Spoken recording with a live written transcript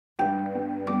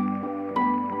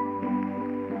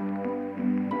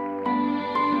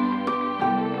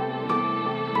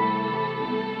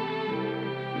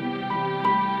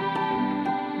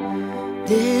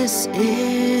This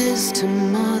is to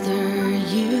mother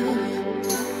you,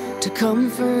 to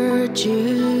comfort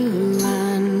you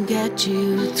and get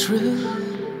you through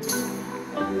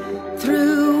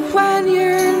when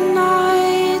your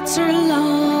nights are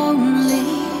lonely,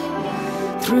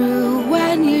 through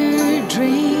when your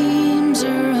dreams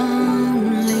are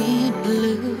only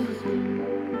blue.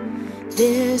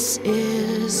 This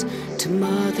is to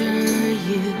mother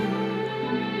you.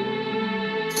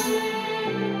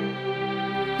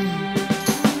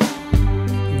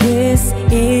 This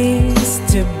is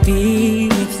to be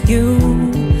with you,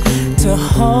 to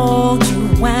hold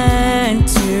you and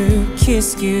to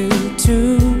kiss you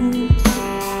too.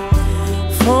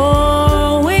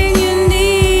 For when you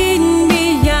need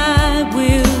me, I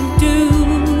will do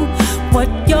what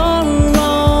your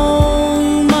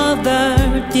own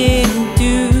mother didn't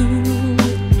do,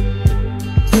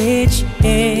 which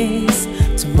is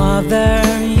to mother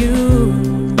you.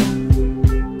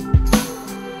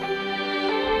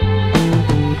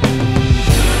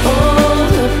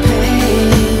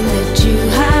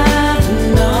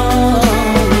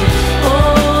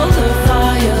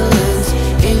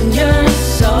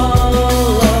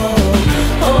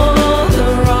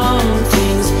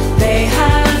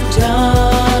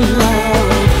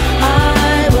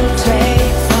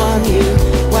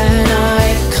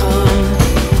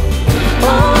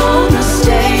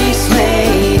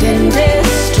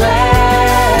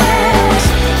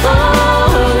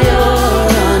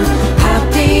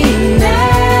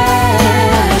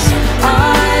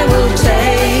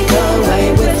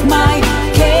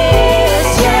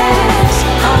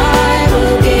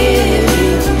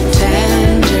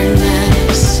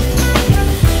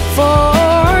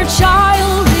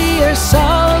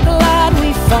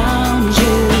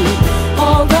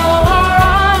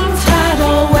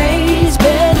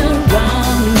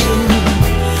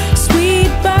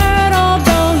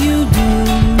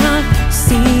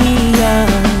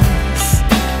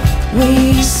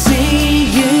 We see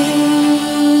you,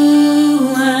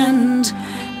 and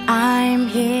I'm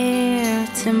here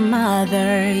to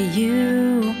mother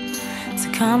you, to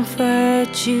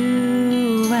comfort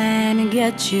you and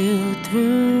get you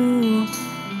through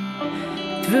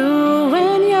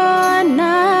when your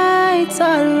nights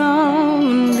are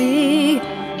lonely,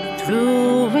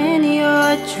 through when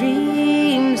your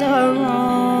dreams are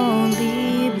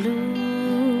only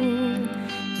blue.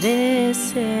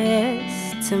 This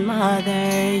is to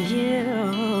mother you.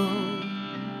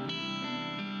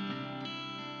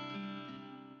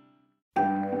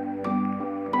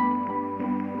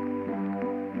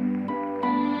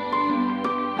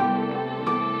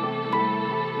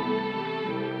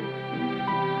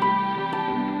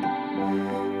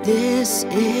 This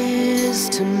is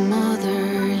to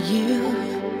mother you,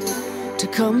 to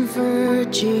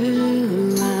comfort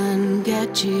you and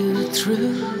get you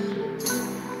through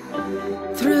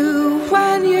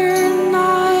when your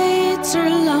nights are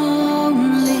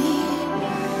lonely,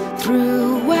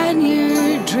 through when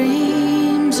your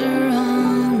dreams are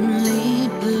only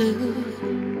blue.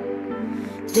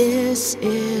 This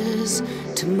is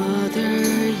to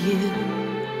mother you.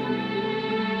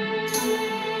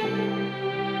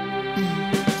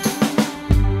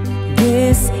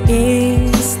 This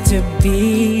is to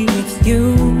be with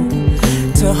you,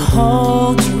 to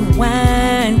hold you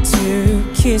and to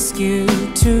kiss you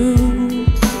too.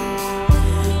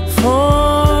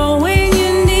 For when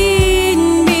you need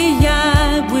me,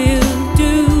 I will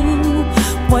do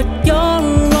what your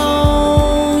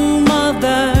own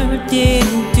mother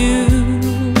didn't do,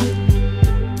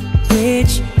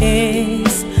 which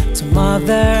is to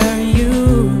mother you.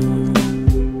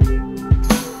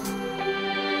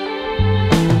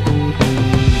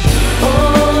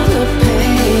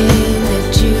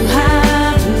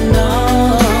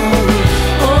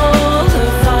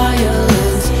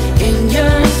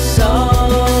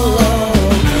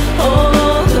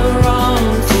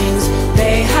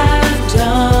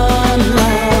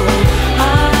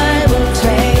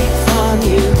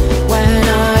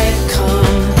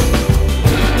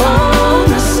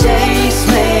 Mistakes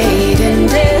made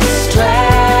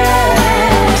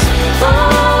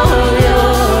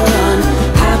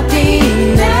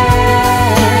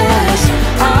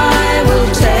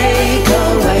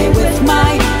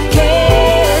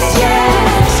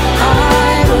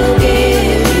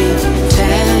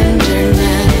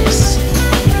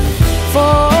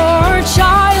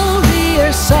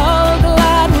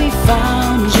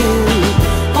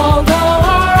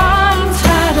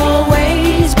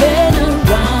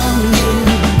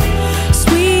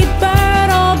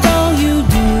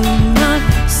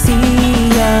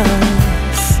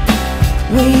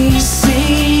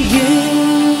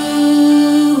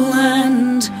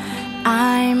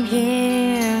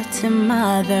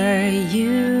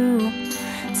you,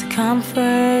 to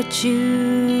comfort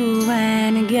you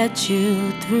and get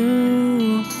you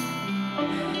through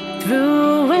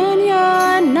when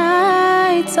your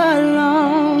nights are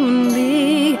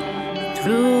lonely,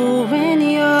 through when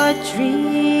your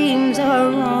dreams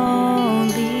are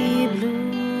only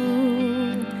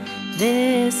blue.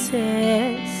 This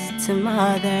is to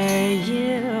mother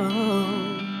you.